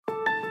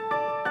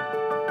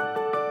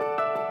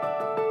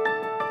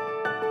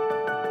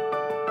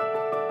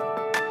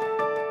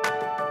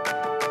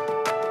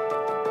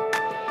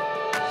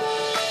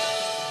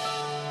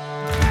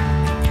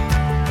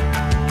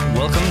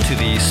to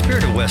the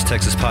Spirit of West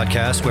Texas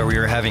podcast, where we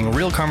are having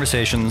real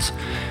conversations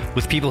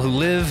with people who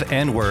live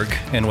and work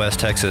in West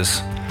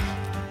Texas.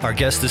 Our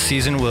guests this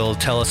season will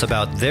tell us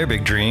about their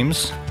big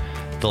dreams.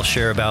 They'll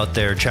share about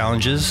their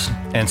challenges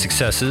and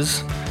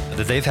successes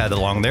that they've had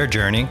along their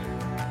journey.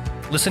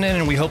 Listen in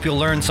and we hope you'll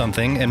learn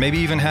something and maybe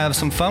even have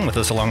some fun with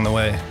us along the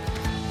way.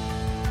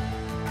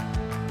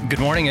 Good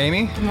morning,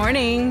 Amy. Good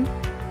morning.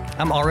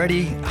 I'm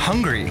already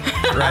hungry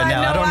right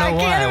now. I don't know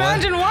why. I can't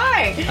imagine why.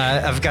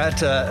 I've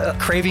got a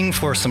craving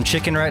for some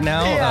chicken right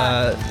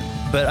now,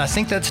 but I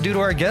think that's due to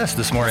our guest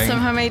this morning. Some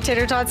homemade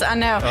tater tots. I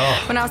know.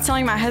 Oh. When I was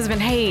telling my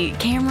husband, hey,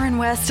 Cameron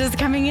West is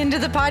coming into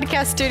the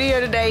podcast studio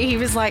today, he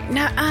was like,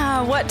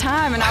 nah, what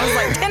time? And I was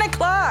like, 10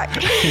 o'clock.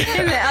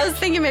 And I was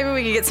thinking maybe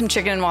we could get some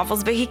chicken and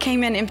waffles, but he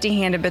came in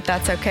empty-handed, but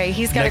that's okay.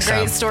 He's got a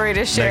great story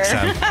to share.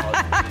 Next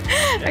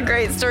time. A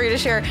great story to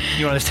share.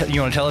 You want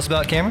to tell us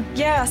about Cameron?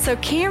 Yeah, so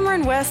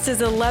Cameron West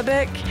is a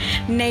Lubbock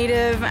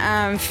native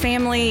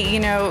family,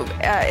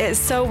 is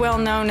so well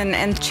known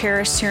and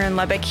cherished here in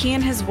Lubbock. He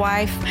and his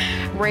wife,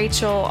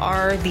 Rachel,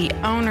 are the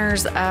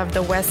owners of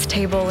the West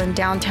Table in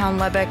downtown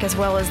Lubbock, as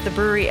well as the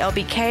brewery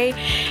LBK,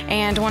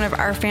 and one of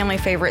our family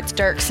favorites,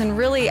 Dirk's. And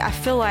really, I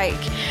feel like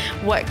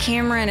what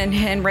Cameron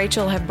and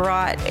Rachel have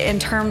brought in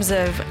terms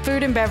of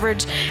food and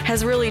beverage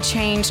has really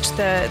changed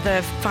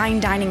the fine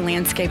dining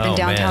landscape in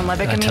downtown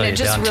Lubbock. I mean, it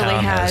just really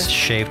has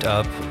shaped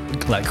up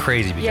like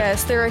crazy.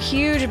 Yes, they're a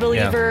huge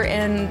believer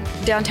in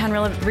downtown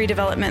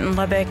redevelopment in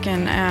Lubbock,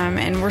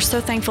 and we're so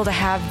thankful to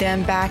have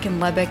them back in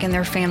Lubbock and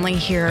their family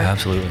here.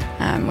 Absolutely.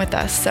 With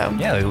us. So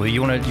yeah,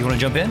 you want to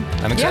jump in?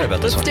 I'm excited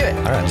about this one. Let's do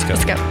it. All right, let's go.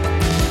 Let's go.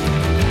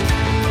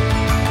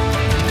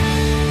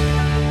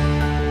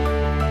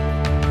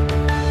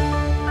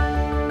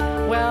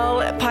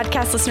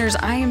 Podcast listeners,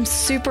 I am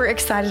super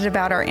excited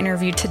about our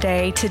interview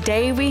today.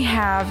 Today we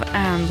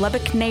have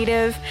Lubbock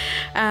native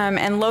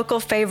and local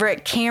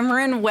favorite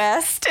Cameron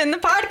West in the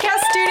podcast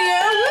studio.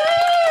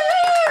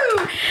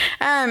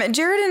 Woo!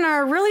 Jared and I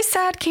are really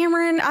sad,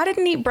 Cameron. I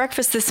didn't eat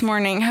breakfast this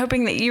morning,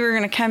 hoping that you were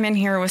going to come in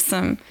here with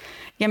some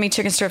yummy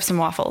chicken strips and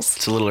waffles.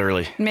 It's a little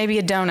early. Maybe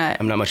a donut.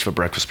 I'm not much of a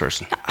breakfast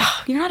person.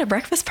 Oh, you're not a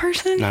breakfast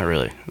person? Not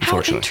really,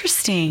 unfortunately. How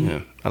interesting. Yeah,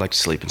 I like to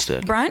sleep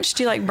instead. Brunch?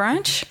 Do you like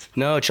brunch?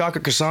 No, a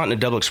chocolate croissant and a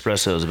double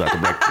espresso is about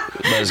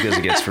as good as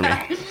it gets for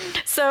me.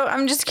 So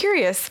I'm just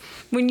curious,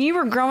 when you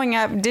were growing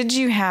up, did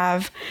you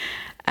have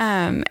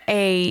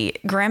a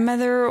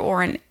grandmother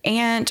or an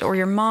aunt or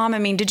your mom? I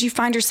mean, did you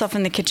find yourself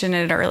in the kitchen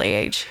at an early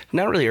age?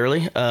 Not really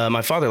early.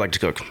 My father liked to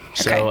cook.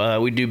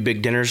 So we'd do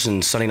big dinners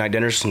and Sunday night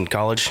dinners in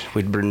college.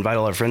 We'd invite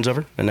all our friends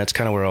over, and that's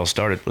kind of where it all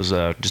started, was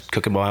just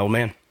cooking by my old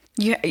man.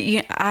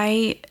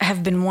 I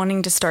have been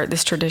wanting to start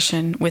this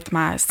tradition with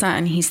my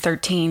son. He's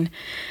 13,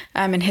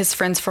 and his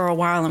friends for a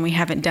while, and we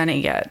haven't done it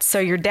yet. So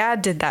your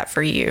dad did that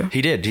for you.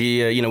 He did.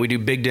 We do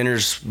big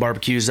dinners,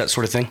 barbecues, that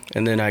sort of thing.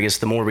 And then I guess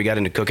the more we got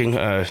into cooking,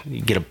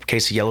 you get a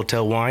case of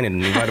Yellowtail wine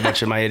and invite a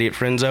bunch of my idiot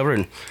friends over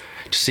and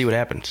just see what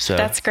happened. So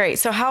that's great.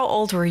 So how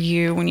old were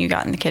you when you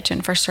got in the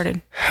kitchen, first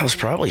started? I was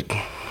probably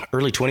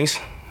early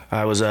 20s.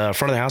 I was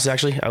front of the house,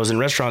 actually. I was in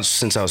restaurants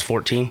since I was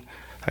 14.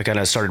 I kind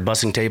of started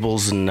bussing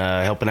tables and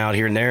helping out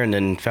here and there, and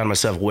then found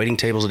myself waiting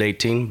tables at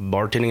 18,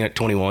 bartending at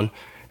 21,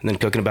 and then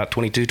cooking about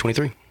 22,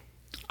 23.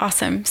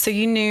 Awesome. So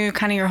you knew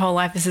kind of your whole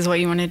life this is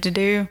what you wanted to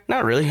do?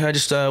 Not really. I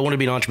just wanted to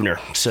be an entrepreneur.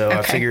 So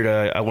I figured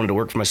I wanted to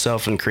work for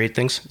myself and create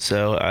things.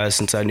 So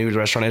since I knew the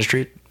restaurant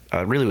industry,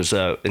 I really was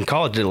in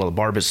college, did a lot of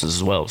bar business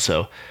as well.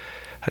 So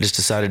I just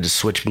decided to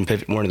switch and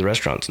pivot more into the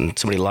restaurants, and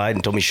somebody lied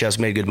and told me chefs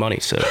made good money.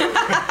 So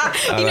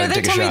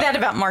they told me that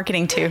about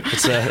marketing too.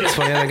 It's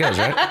funny how that goes,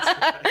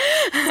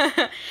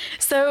 right?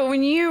 So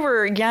when you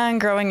were young,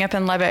 growing up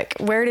in Lubbock,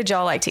 where did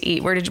y'all like to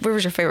eat? Where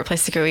was your favorite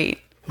place to go eat?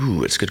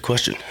 Ooh, it's a good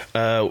question.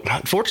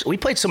 Unfortunately, we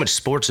played so much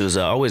sports. It was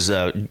always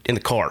in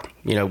the car.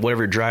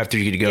 Whatever drive-through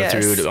you could go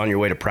through on your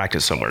way to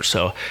practice somewhere.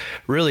 So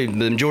really,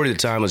 the majority of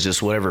the time was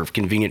just whatever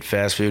convenient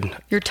fast food.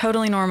 You're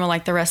totally normal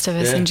like the rest of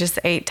us and just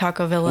ate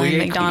Taco Villa and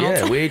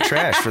McDonald's. Yeah, we ate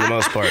trash for the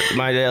most part.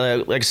 Like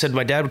I said,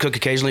 my dad would cook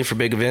occasionally for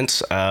big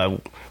events.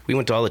 We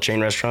went to all the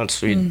chain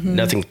restaurants. We had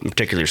nothing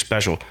particularly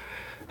special.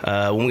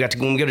 When we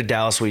go to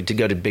Dallas, we'd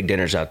go to big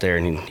dinners out there,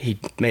 and he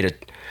made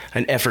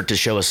an effort to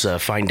show us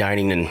fine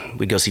dining, and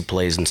we'd go see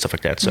plays and stuff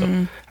like that.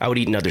 So I would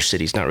eat in other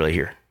cities, not really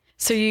here.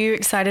 So you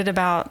excited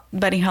about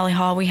Buddy Holly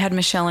Hall? We had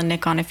Michelle and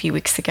Nick on a few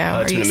weeks ago.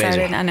 Are you excited?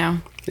 Amazing. I know.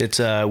 It's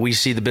we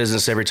see the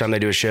business every time they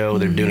do a show.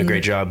 They're doing a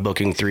great job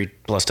booking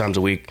 3+ times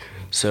a week.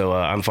 So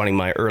I'm finding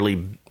my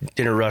early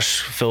dinner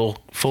rush full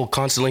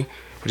constantly,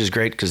 which is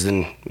great because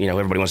then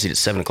everybody wants to eat at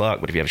 7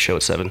 o'clock. But if you have a show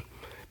at 7,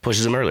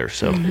 pushes them earlier.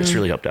 So it's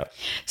really helped out.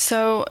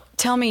 So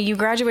tell me, you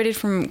graduated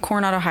from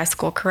Coronado High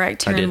School,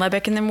 correct? Here in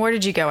Lubbock. And then where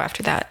did you go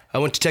after that? I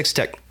went to Texas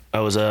Tech. I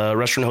was a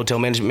restaurant and hotel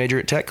management major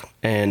at Tech,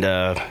 and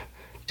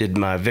did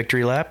my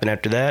victory lap. And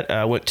after that,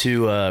 I went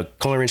to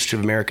Culinary Institute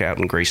of America out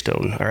in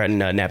Greystone, or in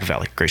Napa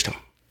Valley, Greystone.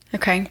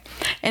 Okay.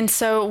 And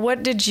so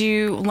what did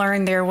you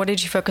learn there? What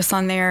did you focus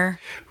on there?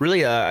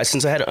 Really,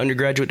 since I had an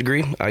undergraduate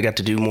degree, I got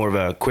to do more of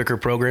a quicker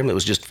program that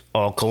was just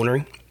all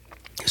culinary.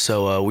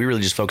 So we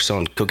really just focused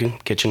on cooking,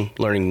 kitchen,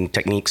 learning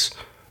techniques,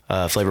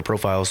 flavor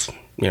profiles.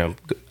 I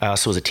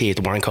also was a TA at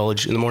the wine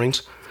college in the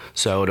mornings.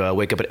 So I would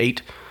wake up at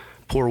 8,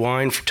 pour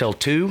wine till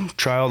 2,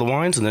 try all the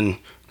wines, and then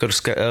go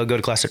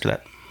to class after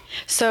that.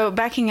 So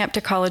backing up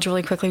to college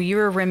really quickly, you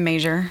were a RIM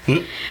major.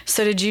 Mm-hmm.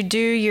 So did you do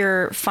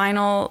your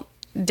final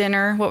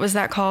dinner? What was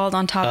that called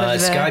on top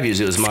of the Skyviews?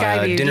 It was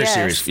my dinner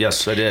series.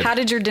 Yes, I did. How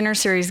did your dinner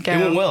series go?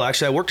 It went well.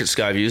 Actually, I worked at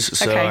Skyviews,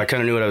 so I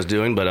kind of knew what I was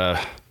doing, but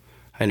I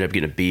ended up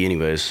getting a B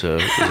anyways, so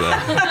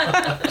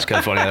it's kind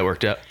of funny how that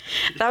worked out.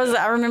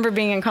 I remember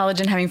being in college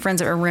and having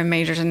friends that were RIM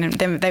majors, and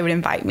they would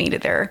invite me to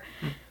their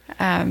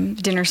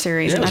dinner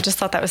series, and I just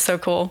thought that was so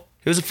cool.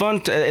 It was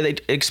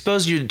it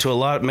exposed you to a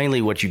lot,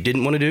 mainly what you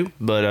didn't want to do,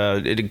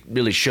 but it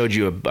really showed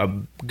you a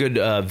good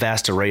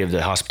vast array of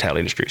the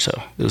hospitality industry, so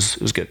it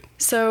was good.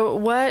 So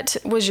what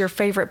was your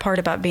favorite part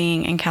about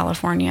being in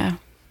California?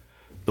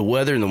 The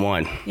weather and the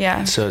wine.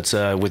 Yeah. So it's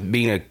with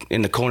being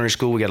in the culinary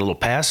school, we got a little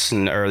pass,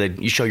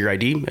 you show your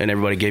ID, and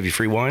everybody gave you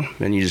free wine,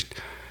 and you just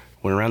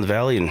went around the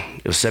valley, and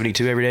it was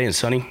 72 every day and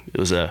sunny. It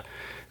was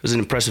an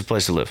impressive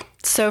place to live.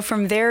 So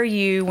from there,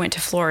 you went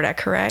to Florida,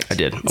 correct? I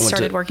did. I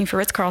started working for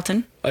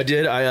Ritz-Carlton. I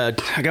did. I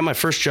got my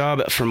first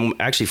job from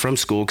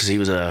school because he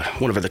was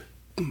one of the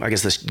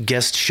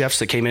guest chefs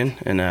that came in,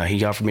 and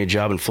he offered me a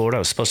job in Florida. I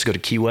was supposed to go to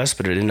Key West,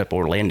 but it ended up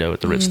Orlando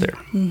at the Ritz there.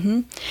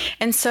 Mm-hmm.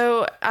 And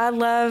so I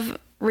love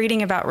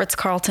reading about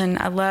Ritz-Carlton.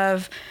 I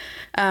love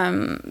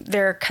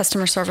their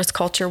customer service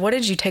culture. What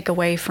did you take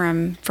away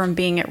from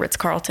being at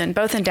Ritz-Carlton,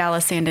 both in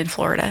Dallas and in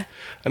Florida?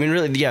 I mean,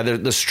 really, yeah,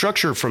 the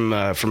structure from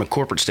a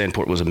corporate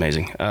standpoint was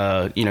amazing.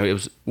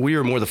 We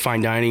were more the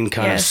fine dining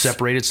kind of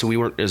separated, so we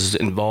weren't as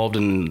involved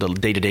in the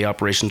day-to-day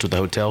operations with the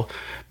hotel,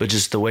 but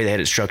just the way they had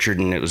it structured,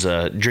 and it was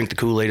drink the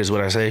Kool-Aid is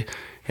what I say,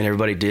 and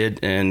everybody did,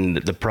 and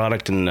the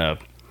product and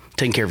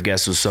taking care of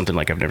guests was something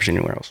like I've never seen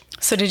anywhere else.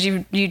 So did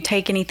you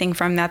take anything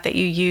from that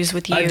you use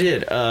with you? I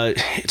did.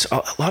 It's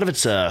a lot of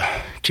it's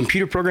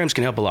computer programs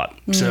can help a lot.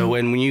 Mm-hmm. So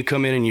when you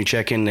come in and you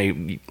check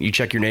in, you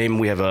check your name.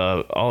 We have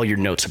all your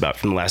notes about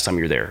from the last time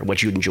you were there,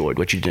 what you enjoyed,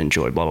 what you didn't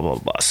enjoy, blah blah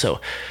blah blah.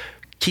 So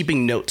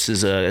keeping notes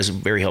is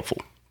very helpful.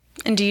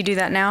 And do you do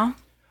that now?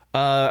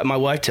 My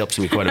wife helps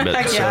me quite a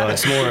bit. So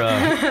it's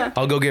more.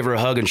 I'll go give her a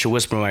hug and she'll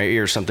whisper in my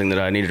ear something that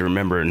I needed to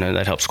remember, and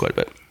that helps quite a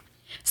bit.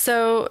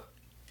 So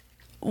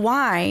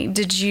why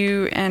did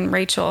you and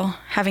Rachel,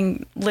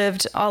 having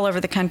lived all over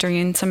the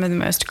country in some of the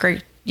most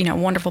great,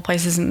 wonderful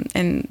places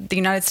in the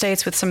United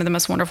States with some of the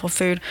most wonderful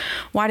food,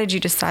 why did you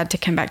decide to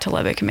come back to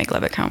Lubbock and make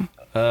Lubbock home?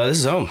 This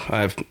is home.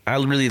 I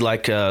really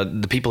like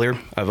the people here.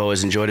 I've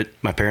always enjoyed it.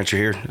 My parents are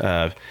here.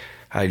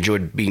 I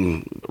enjoyed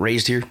being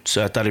raised here,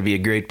 so I thought it'd be a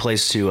great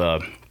place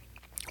to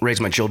raise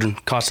my children.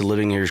 Cost of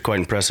living here is quite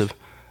impressive.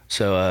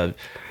 So, and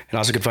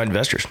also could find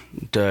investors.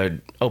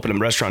 To open a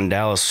restaurant in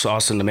Dallas,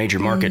 Austin, the major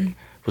market,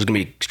 was going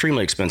to be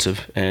extremely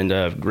expensive, and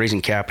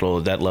raising capital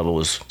at that level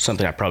was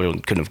something I probably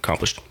couldn't have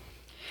accomplished.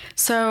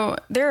 So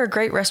there are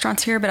great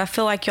restaurants here, but I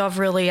feel like y'all have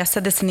really, I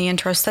said this in the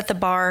intro, set the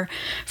bar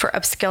for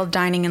upscale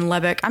dining in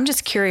Lubbock. I'm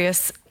just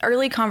curious,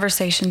 early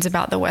conversations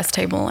about the West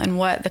Table and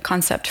what the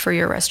concept for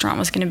your restaurant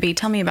was going to be.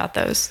 Tell me about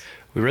those.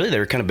 They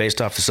were kind of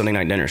based off the Sunday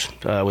night dinners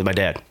with my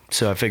dad.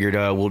 So I figured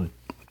we'll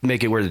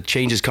make it where it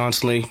changes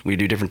constantly. We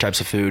do different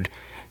types of food,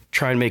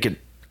 try and make it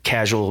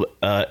casual,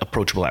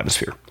 approachable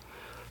atmosphere.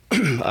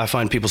 I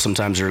find people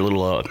sometimes are a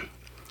little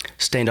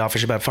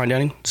standoffish about fine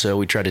dining, so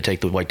we try to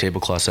take the white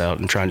tablecloths out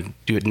and try and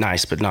do it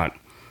nice, but not,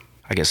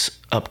 I guess,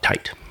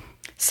 uptight.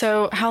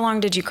 So how long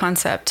did you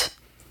concept?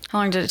 How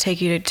long did it take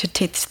you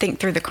to think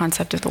through the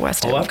concept of the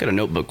West Table? Oh, I've got a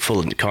notebook full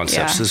of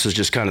concepts. Yeah. This was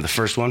just kind of the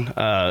first one.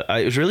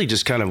 It was really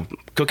just kind of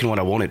cooking what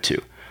I wanted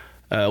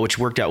to, which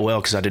worked out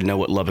well because I didn't know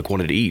what Lubbock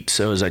wanted to eat.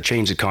 So as I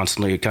changed it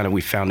constantly, we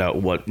found out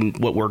what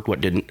worked,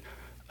 what didn't,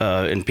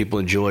 and people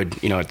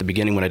enjoyed. At the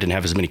beginning when I didn't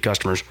have as many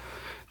customers,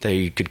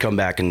 they could come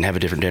back and have a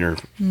different dinner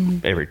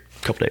every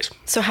couple days.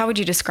 So how would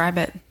you describe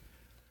it?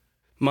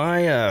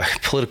 My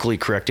politically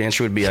correct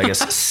answer would be, I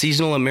guess,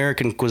 seasonal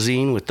American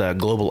cuisine with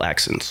global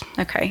accents.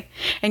 Okay.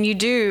 And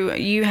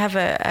you have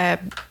a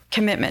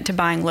commitment to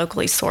buying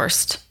locally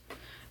sourced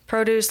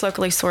produce,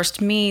 locally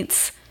sourced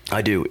meats.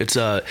 I do. It's,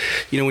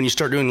 when you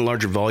start doing a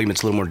larger volume,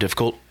 it's a little more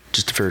difficult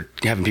just for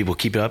having people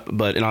keep it up.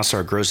 And also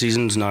our grow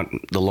season's not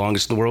the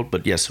longest in the world.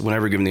 But yes,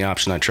 whenever given the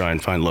option, I try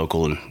and find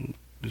local and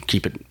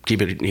keep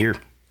it here.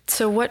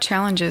 So what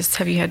challenges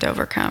have you had to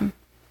overcome?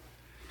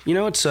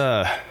 It's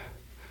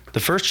the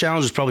first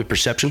challenge was probably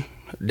perception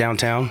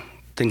downtown,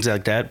 things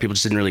like that. People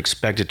just didn't really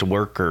expect it to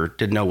work or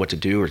didn't know what to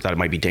do or thought it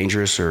might be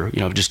dangerous or,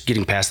 just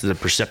getting past the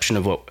perception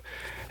of what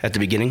at the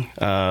beginning.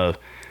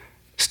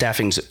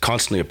 Staffing's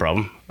constantly a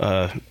problem,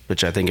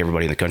 which I think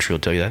everybody in the country will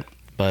tell you that.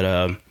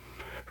 But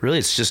really,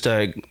 it's just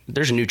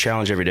there's a new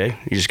challenge every day.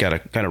 You just got to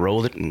kind of roll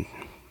with it and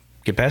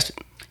get past it.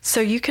 So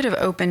you could have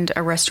opened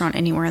a restaurant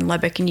anywhere in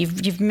Lubbock, and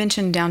you've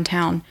mentioned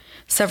downtown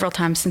several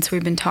times since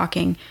we've been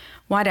talking.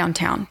 Why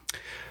downtown?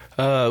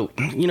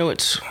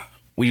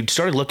 We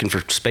started looking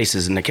for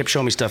spaces, and they kept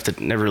showing me stuff that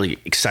never really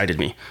excited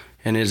me.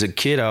 And as a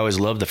kid, I always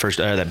loved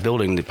that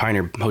building, the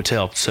Pioneer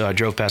Hotel. So I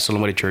drove past it on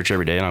the way to church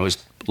every day, and I always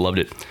loved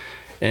it.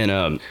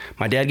 And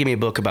my dad gave me a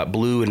book about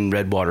blue and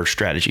red water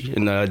strategy.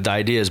 And the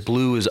idea is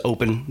blue is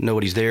open,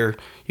 nobody's there.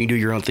 You can do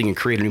your own thing and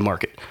create a new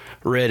market.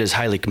 Red is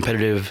highly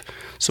competitive.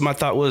 So my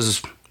thought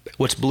was,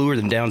 what's bluer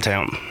than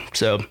downtown?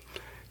 So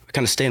we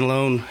kind of stand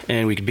alone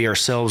and we could be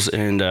ourselves,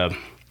 and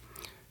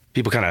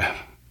people kind of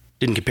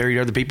didn't compare you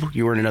to other people.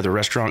 You were in another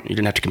restaurant. You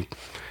didn't have to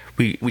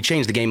we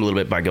changed the game a little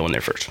bit by going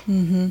there first.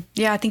 Mm-hmm.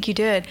 Yeah, I think you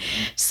did.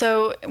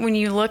 So when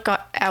you look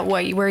at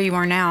where you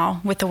are now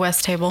with the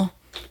West Table,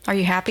 are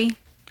you happy?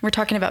 We're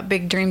talking about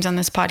big dreams on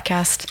this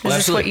podcast.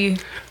 Is this what you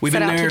We've set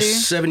been out there to do?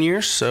 7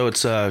 years, so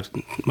it's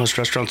most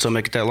restaurants don't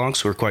make it that long,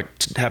 so we're quite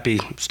happy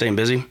staying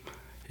busy.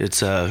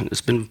 It's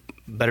been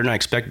better than I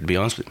expected, to be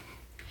honest with you.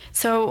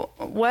 So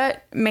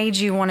what made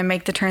you want to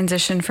make the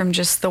transition from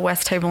just the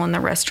West Table and the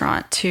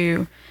restaurant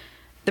to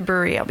the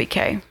brewery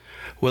LBK?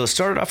 Well, it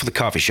started off with a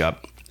coffee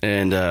shop,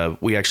 and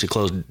we actually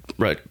closed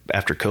right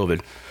after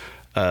COVID.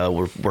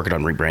 We're working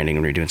on rebranding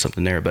and redoing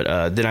something there,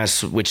 but then I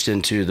switched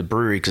into the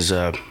brewery because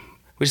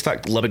we just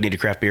thought Lubbock needed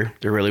craft beer.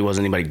 There really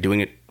wasn't anybody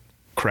doing it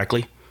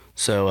correctly.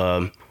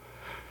 So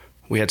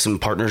we had some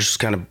partners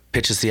kind of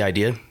pitch us the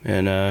idea,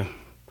 and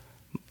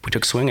we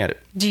took a swing at it.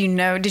 Did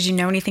you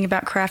know anything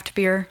about craft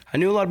beer? I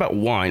knew a lot about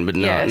wine, but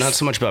not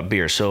so much about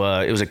beer. So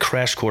it was a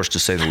crash course, to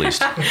say the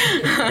least.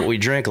 We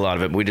drank a lot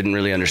of it, but we didn't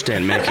really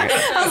understand making it.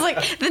 I was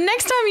like, the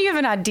next time you have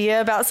an idea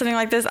about something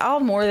like this, I'll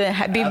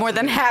be more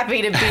than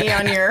happy to be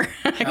on your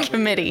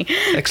committee.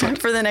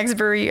 Excellent. For the next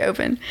brewery you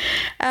open.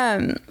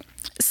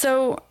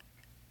 So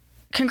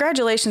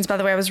congratulations, by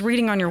the way. I was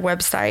reading on your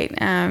website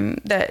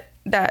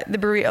that the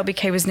brewery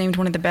LBK was named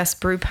one of the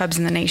best brew pubs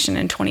in the nation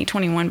in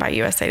 2021 by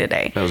USA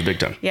Today. That was big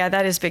time. Yeah,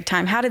 that is big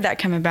time. How did that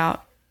come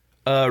about?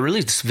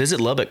 Really, just visit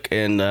Lubbock,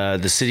 and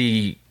the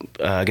city,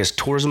 I guess,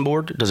 tourism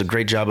board does a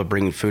great job of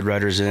bringing food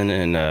writers in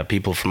and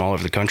people from all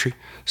over the country.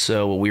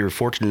 So we were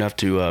fortunate enough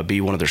to be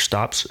one of their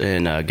stops,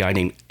 and a guy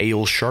named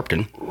Ale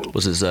Sharpton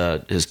was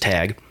his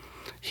tag.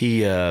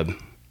 He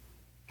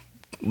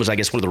was, I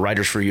guess, one of the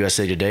writers for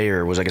USA Today,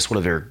 or was, I guess, one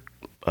of their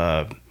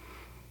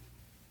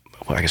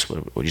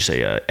what would you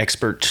say,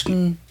 expert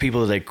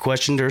people that they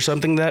questioned or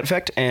something to that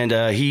effect. And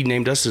he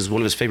named us as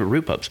one of his favorite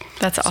brew pubs.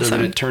 That's awesome. So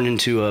then it turned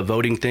into a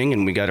voting thing,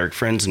 and we got our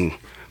friends and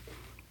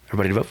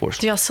everybody to vote for us.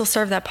 Do y'all still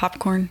serve that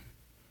popcorn?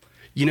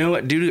 You know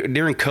what?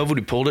 During COVID,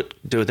 we pulled it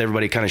with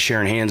everybody kind of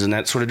sharing hands in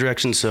that sort of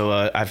direction. So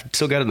I've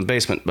still got it in the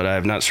basement, but I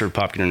have not served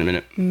popcorn in a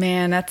minute.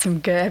 Man, that's some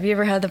good. Have you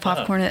ever had the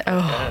popcorn?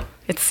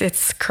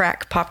 It's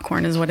crack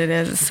popcorn is what it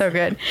is. It's so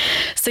good.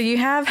 So you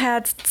have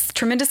had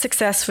tremendous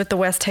success with the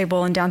West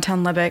Table in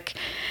downtown Lubbock.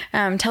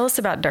 Tell us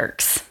about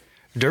Dirk's.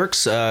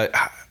 Dirk's, I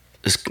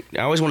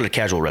always wanted a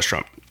casual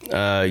restaurant.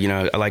 I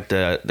like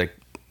the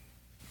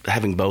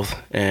having both,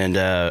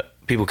 and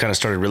people kind of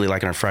started really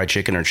liking our fried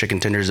chicken, our chicken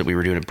tenders that we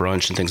were doing at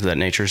brunch and things of that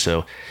nature.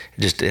 So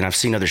and I've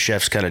seen other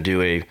chefs kind of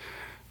do a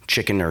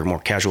chicken or more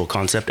casual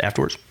concept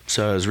afterwards.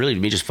 So it was really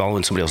me just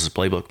following somebody else's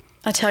playbook.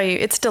 I tell you,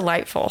 it's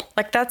delightful.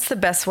 Like, that's the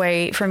best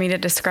way for me to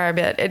describe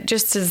it. It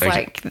just is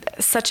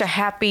such a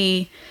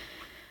happy,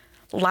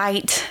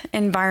 light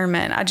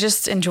environment. I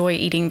just enjoy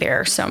eating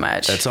there so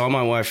much. That's all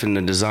my wife and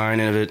the design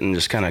of it, and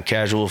just kind of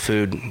casual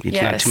food.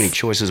 It's not too many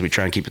choices. We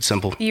try and keep it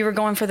simple. You were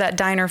going for that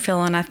diner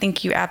feel, and I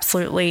think you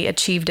absolutely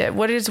achieved it.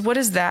 What is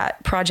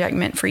that project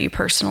meant for you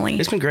personally?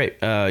 It's been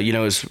great.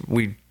 As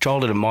we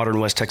called it a modern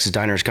West Texas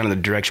diner, is kind of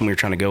the direction we were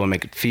trying to go and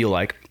make it feel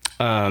like.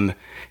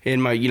 It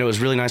was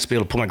really nice to be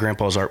able to pull my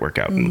grandpa's artwork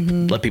out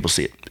and let people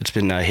see it. It's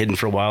been hidden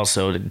for a while,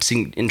 so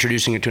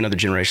introducing it to another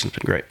generation has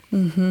been great.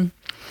 Mm-hmm.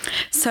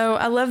 So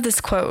I love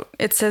this quote.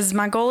 It says,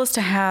 "My goal is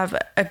to have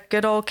a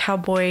good old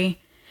cowboy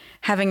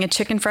having a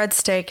chicken fried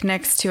steak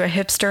next to a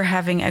hipster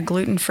having a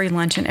gluten-free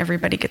lunch, and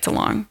everybody gets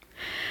along."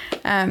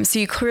 So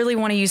you clearly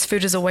want to use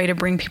food as a way to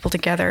bring people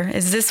together.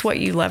 Is this what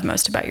you love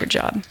most about your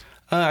job?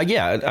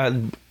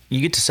 You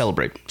get to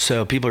celebrate.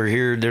 So people are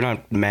here. They're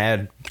not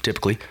mad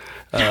typically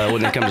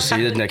when they come to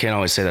see it. And I can't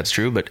always say that's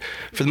true, but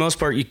for the most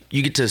part,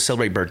 you get to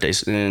celebrate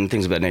birthdays and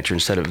things of that nature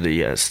instead of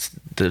the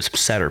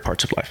sadder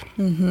parts of life.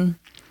 Mm-hmm.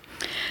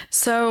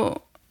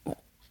 So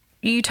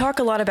you talk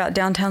a lot about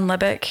downtown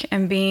Lubbock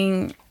and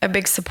being a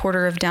big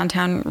supporter of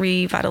downtown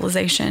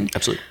revitalization.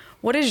 Absolutely.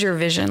 What does your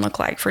vision look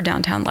like for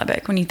downtown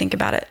Lubbock when you think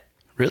about it?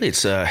 Really,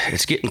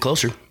 it's getting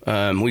closer.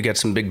 We got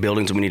some big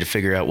buildings that we need to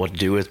figure out what to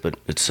do with, but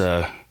it's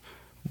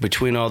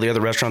between all the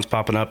other restaurants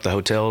popping up, the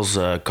hotels,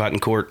 Cotton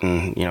Court,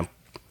 and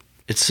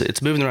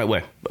it's moving the right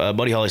way.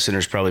 Buddy Holly Center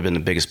has probably been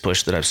the biggest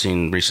push that I've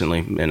seen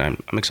recently, and I'm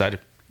excited.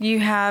 You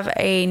have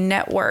a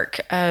network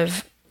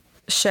of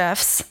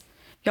chefs.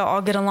 Y'all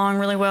all get along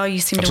really well. You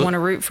seem to want to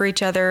root for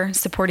each other,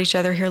 support each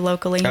other here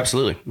locally.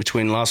 Absolutely.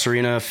 Between La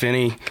Serena,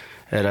 Finney,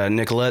 at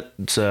Nicolette,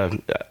 I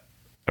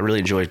really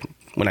enjoy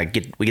when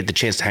we get the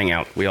chance to hang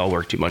out. We all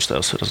work too much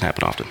though, so it doesn't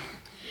happen often.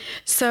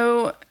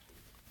 So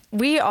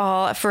we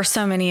all, for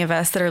so many of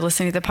us that are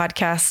listening to the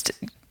podcast,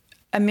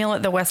 a meal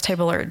at the West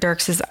Table or at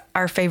Dirk's is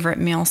our favorite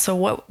meal. So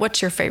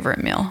what's your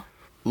favorite meal?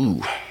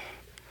 Ooh.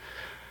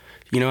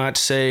 I'd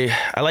say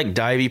I like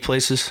divey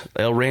places.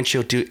 El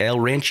Ranchito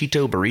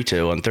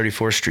Burrito on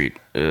 34th Street.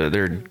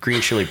 Their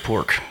green chili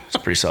pork is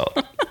pretty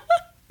solid.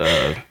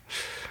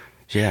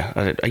 Yeah,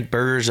 I eat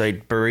burgers, I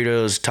eat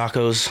burritos,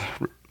 tacos,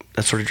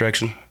 that sort of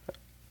direction.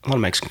 A lot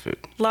of Mexican food.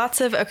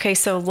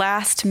 So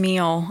last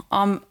meal,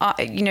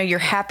 your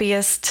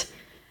happiest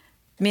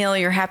meal,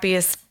 your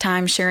happiest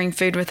time sharing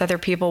food with other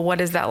people.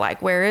 What is that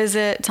like? Where is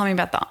it? Tell me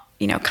about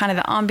kind of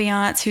the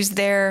ambiance. Who's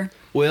there?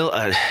 Well,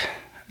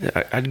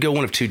 I'd go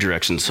one of two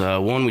directions.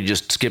 One, we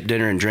just skip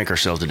dinner and drink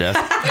ourselves to death.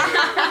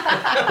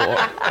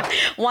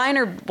 Wine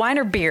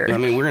or beer? I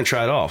mean, we're going to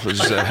try it all.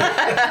 It's just,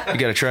 you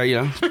got to try,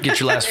 get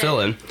your last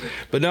fill in.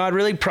 But no, I'd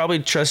really probably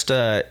just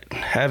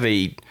have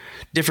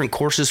different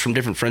courses from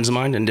different friends of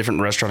mine and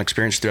different restaurant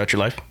experience throughout your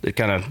life. That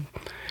kind of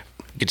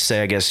get to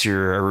say, I guess,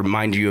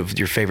 remind you of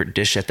your favorite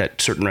dish at that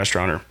certain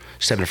restaurant, or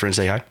just having a friend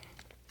say hi.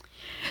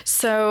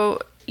 So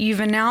you've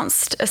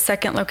announced a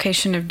second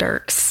location of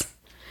Dirk's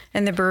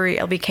in the brewery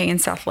LBK in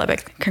South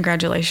Lubbock.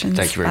 Congratulations.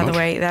 Thank you very much. By the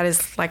way, that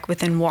is like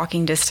within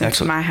walking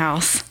distance of my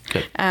house.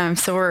 Good.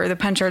 So the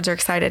Punchards are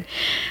excited.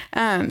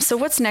 So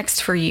what's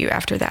next for you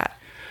after that?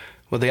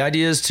 Well, the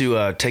idea is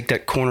to take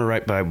that corner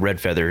right by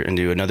Red Feather and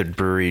do another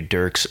brewery,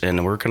 Dirk's,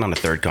 and we're working on a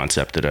third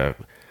concept that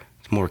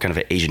it's more kind of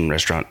an Asian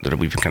restaurant that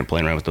we've been kind of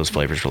playing around with those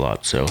flavors a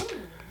lot. So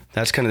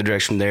that's kind of the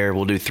direction there.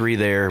 We'll do 3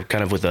 there,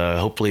 kind of with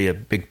hopefully a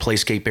big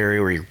playscape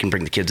area where you can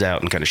bring the kids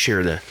out and kind of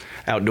share the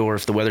outdoor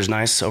if the weather's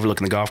nice,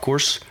 overlooking the golf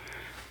course.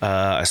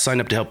 I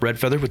signed up to help Red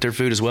Feather with their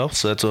food as well,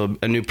 so that's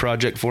a new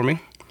project for me.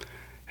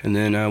 And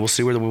then we'll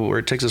see where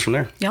it takes us from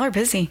there. Y'all are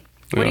busy.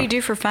 What do you do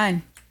for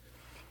fun?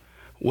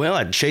 Well,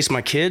 I chase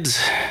my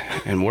kids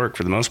and work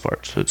for the most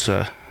part. So it's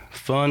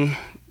fun,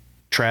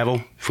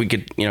 travel. If we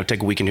could,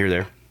 take a weekend here or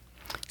there.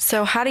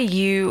 So how do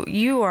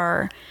you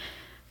are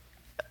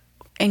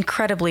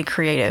incredibly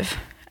creative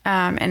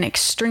and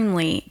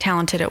extremely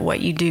talented at what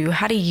you do.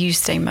 How do you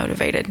stay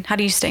motivated? How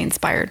do you stay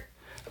inspired?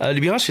 To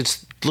be honest,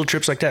 it's little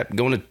trips like that,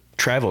 going to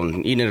travel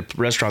and eating at a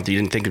restaurant that you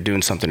didn't think of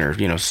doing something, or,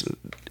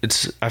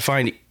 I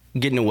find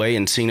getting away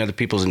and seeing other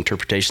people's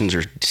interpretations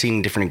or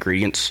seeing different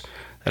ingredients,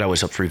 that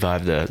always helps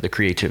revive the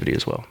creativity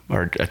as well,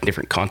 or a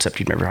different concept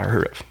you've never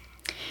heard of.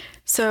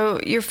 So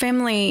your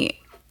family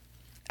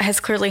has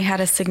clearly had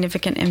a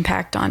significant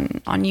impact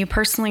on you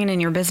personally and in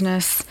your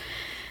business.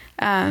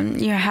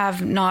 You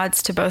have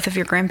nods to both of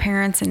your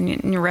grandparents and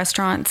your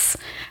restaurants,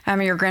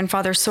 your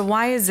grandfather. So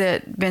why has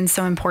it been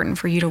so important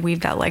for you to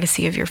weave that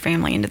legacy of your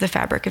family into the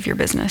fabric of your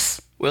business?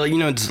 Well,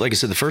 it's, like I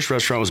said, the first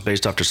restaurant was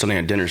based after Sunday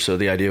night dinner. So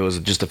the idea was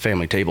just a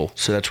family table.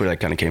 So that's where that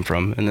kind of came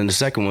from. And then the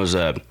second was,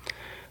 like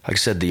I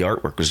said, the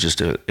artwork was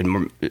just, it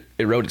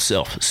wrote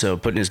itself. So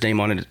putting his name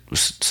on it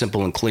was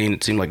simple and clean.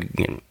 It seemed like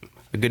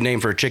a good name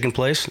for a chicken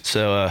place.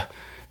 So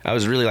I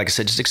was really, like I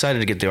said, just excited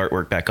to get the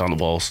artwork back on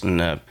the walls,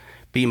 and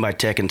being by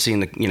tech and seeing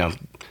the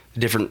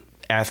different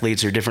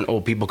athletes or different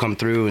old people come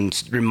through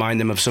and remind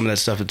them of some of that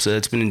stuff.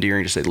 It's been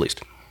endearing, to say the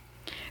least.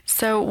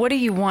 So what do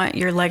you want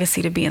your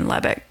legacy to be in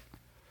Lubbock?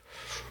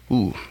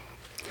 Ooh,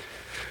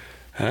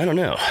 I don't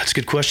know. That's a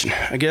good question.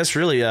 I guess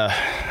really I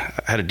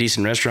had a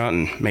decent restaurant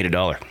and made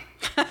 $1.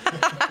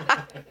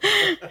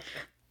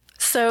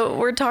 So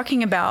we're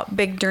talking about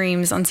big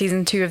dreams on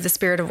season 2 of the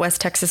Spirit of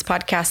West Texas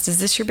podcast. Is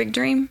this your big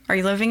dream? Are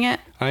you living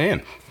it? I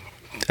am.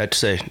 I have to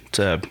say,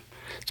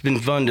 it's been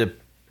fun to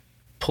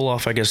pull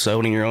off, I guess,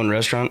 owning your own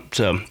restaurant.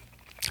 So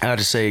I have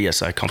to say,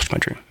 yes, I accomplished my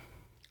dream.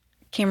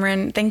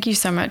 Cameron, thank you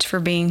so much for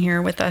being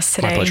here with us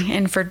today. My pleasure.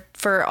 And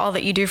for all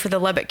that you do for the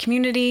Lubbock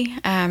community.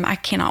 I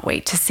cannot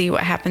wait to see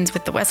what happens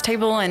with the West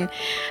Table and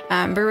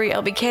Brewery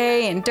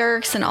LBK and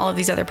Dirk's and all of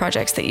these other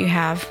projects that you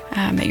have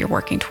that you're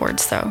working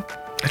towards. So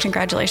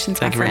congratulations,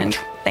 my friend.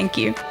 Thank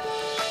you.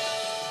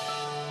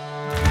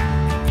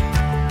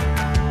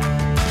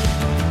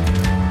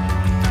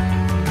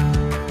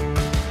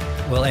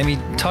 Well, Amy,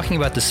 talking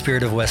about the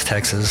spirit of West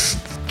Texas,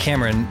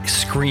 Cameron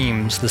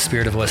screams the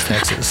spirit of West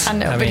Texas. I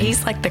know, but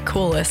he's like the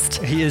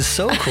coolest. He is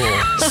so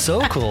cool.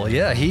 So cool.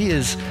 Yeah, he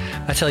is.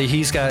 I tell you,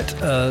 he's got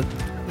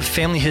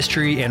family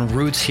history and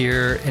roots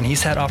here, and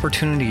he's had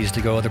opportunities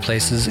to go other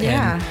places.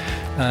 Yeah.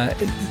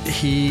 And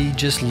he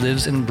just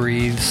lives and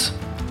breathes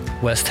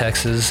West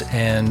Texas,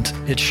 and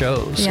it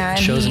shows. Yeah, it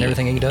shows in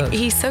everything he does.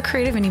 He's so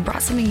creative, and he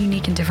brought something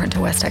unique and different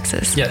to West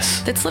Texas.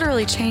 Yes. That's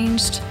literally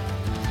changed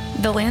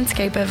the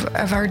landscape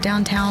of our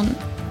downtown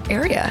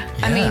area.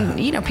 Yeah. I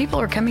mean, people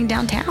are coming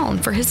downtown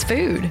for his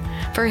food,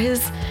 for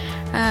his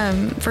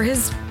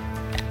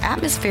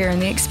atmosphere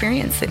and the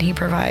experience that he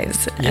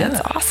provides. Yeah.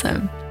 It's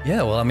awesome.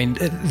 Yeah, well, I mean,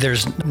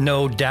 there's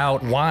no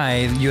doubt why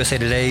USA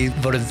Today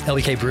voted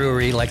LBK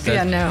Brewery like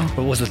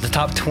what was it, the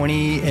top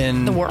 20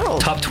 in the world,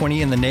 top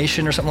 20 in the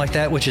nation or something like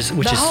that, which is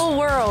the whole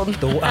world.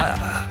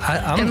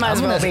 I'm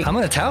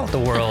going to tout the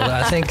world.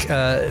 I think,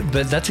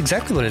 but that's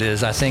exactly what it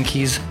is. I think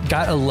he's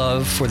got a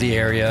love for the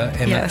area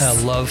and a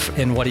love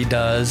in what he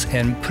does,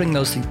 and putting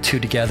those two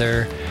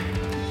together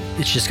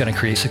it's just going to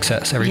create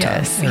success every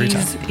time. Every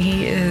time.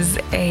 He is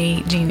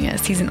a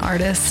genius. He's an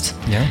artist.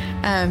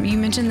 Yeah. You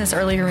mentioned this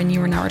earlier when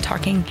you and I were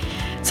talking,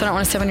 so I don't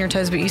want to step on your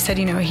toes, but you said,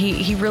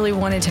 he really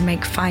wanted to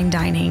make fine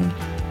dining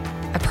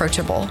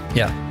approachable.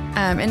 Yeah.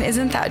 And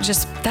isn't that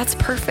that's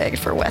perfect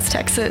for West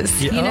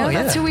Texas? Yeah.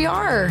 That's who we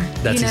are.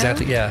 That's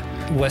exactly,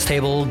 West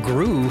Table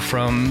grew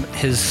from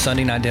his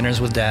Sunday night dinners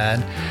with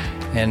Dad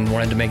and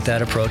wanted to make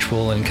that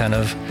approachable and kind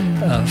of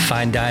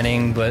fine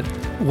dining, but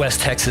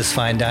West Texas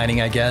fine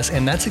dining, I guess.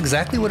 And that's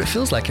exactly what it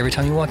feels like every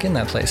time you walk in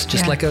that place.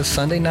 Just like a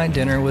Sunday night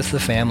dinner with the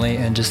family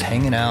and just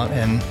hanging out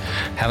and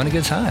having a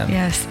good time.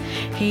 Yes.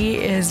 He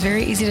is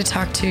very easy to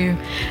talk to.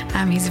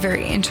 He's a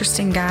very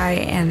interesting guy.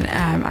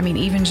 And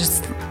even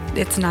just,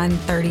 it's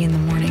 9:30 in the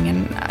morning,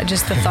 and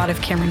just the thought of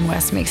Cameron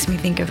West makes me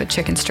think of a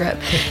chicken strip.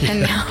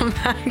 And now I'm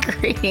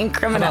hungry and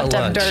crimming out to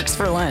have Dirk's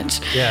for lunch.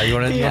 Yeah, you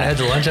want to head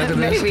to lunch after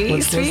this? Maybe.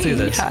 Let's do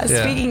this.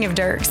 Speaking of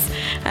Dirk's,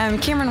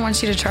 Cameron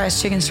wants you to try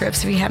his chicken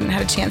strips if you haven't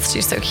had a chance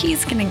to. So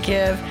he's going to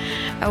give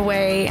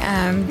away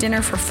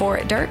dinner for 4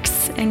 at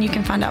Dirk's, and you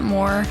can find out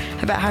more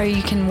about how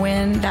you can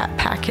win that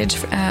package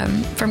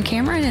from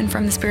Cameron and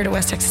from the Spirit of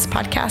West Texas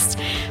podcast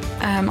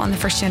on the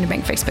First United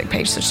Bank Facebook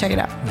page. So check it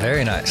out.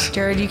 Very nice.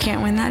 Jared, you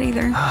can't win that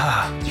either.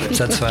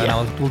 That's fine.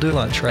 We'll do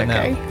lunch right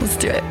now. Okay, let's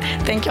do it.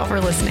 Thank y'all for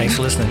listening. Thanks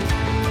for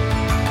listening.